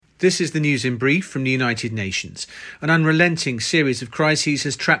This is the news in brief from the United Nations. An unrelenting series of crises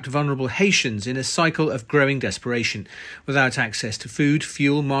has trapped vulnerable Haitians in a cycle of growing desperation. Without access to food,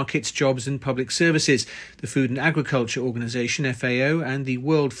 fuel, markets, jobs and public services, the Food and Agriculture Organization, FAO, and the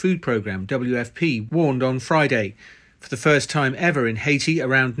World Food Programme, WFP, warned on Friday. For the first time ever in Haiti,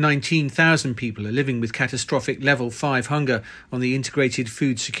 around 19,000 people are living with catastrophic level 5 hunger on the Integrated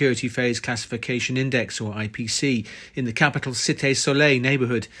Food Security Phase Classification Index, or IPC, in the capital Cité Soleil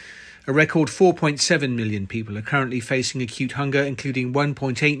neighbourhood. A record 4.7 million people are currently facing acute hunger, including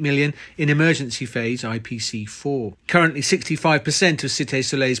 1.8 million in emergency phase IPC 4. Currently, 65% of Cité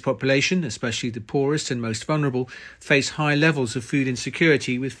Soleil's population, especially the poorest and most vulnerable, face high levels of food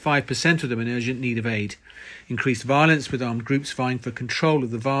insecurity, with 5% of them in urgent need of aid. Increased violence, with armed groups vying for control of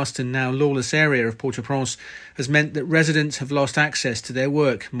the vast and now lawless area of Port-au-Prince, has meant that residents have lost access to their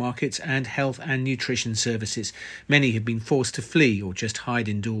work, markets and health and nutrition services. Many have been forced to flee or just hide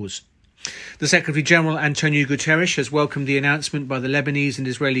indoors. The Secretary-General Antonio Guterres has welcomed the announcement by the Lebanese and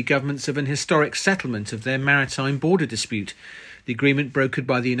Israeli governments of an historic settlement of their maritime border dispute. The agreement, brokered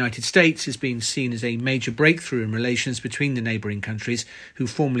by the United States, is being seen as a major breakthrough in relations between the neighbouring countries, who've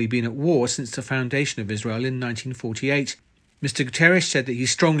formerly been at war since the foundation of Israel in 1948. Mr. Guterres said that he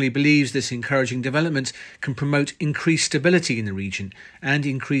strongly believes this encouraging development can promote increased stability in the region and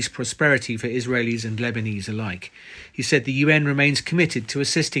increase prosperity for Israelis and Lebanese alike. He said the UN remains committed to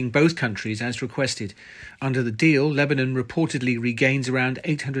assisting both countries as requested. Under the deal, Lebanon reportedly regains around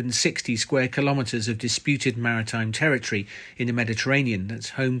 860 square kilometres of disputed maritime territory in the Mediterranean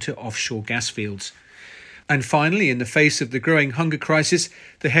that's home to offshore gas fields. And finally, in the face of the growing hunger crisis,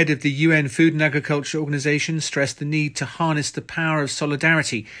 the head of the UN Food and Agriculture Organization stressed the need to harness the power of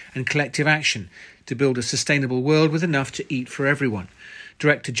solidarity and collective action to build a sustainable world with enough to eat for everyone.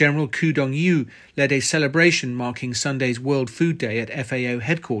 Director General Ku Dong-yu led a celebration marking Sunday's World Food Day at FAO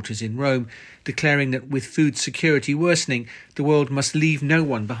headquarters in Rome, declaring that with food security worsening, the world must leave no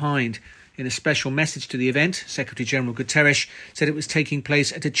one behind. In a special message to the event, Secretary-General Guterres said it was taking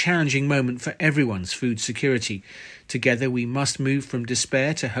place at a challenging moment for everyone's food security. Together we must move from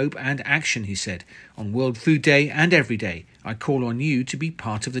despair to hope and action, he said. On World Food Day and every day, I call on you to be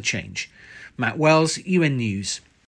part of the change. Matt Wells, UN News.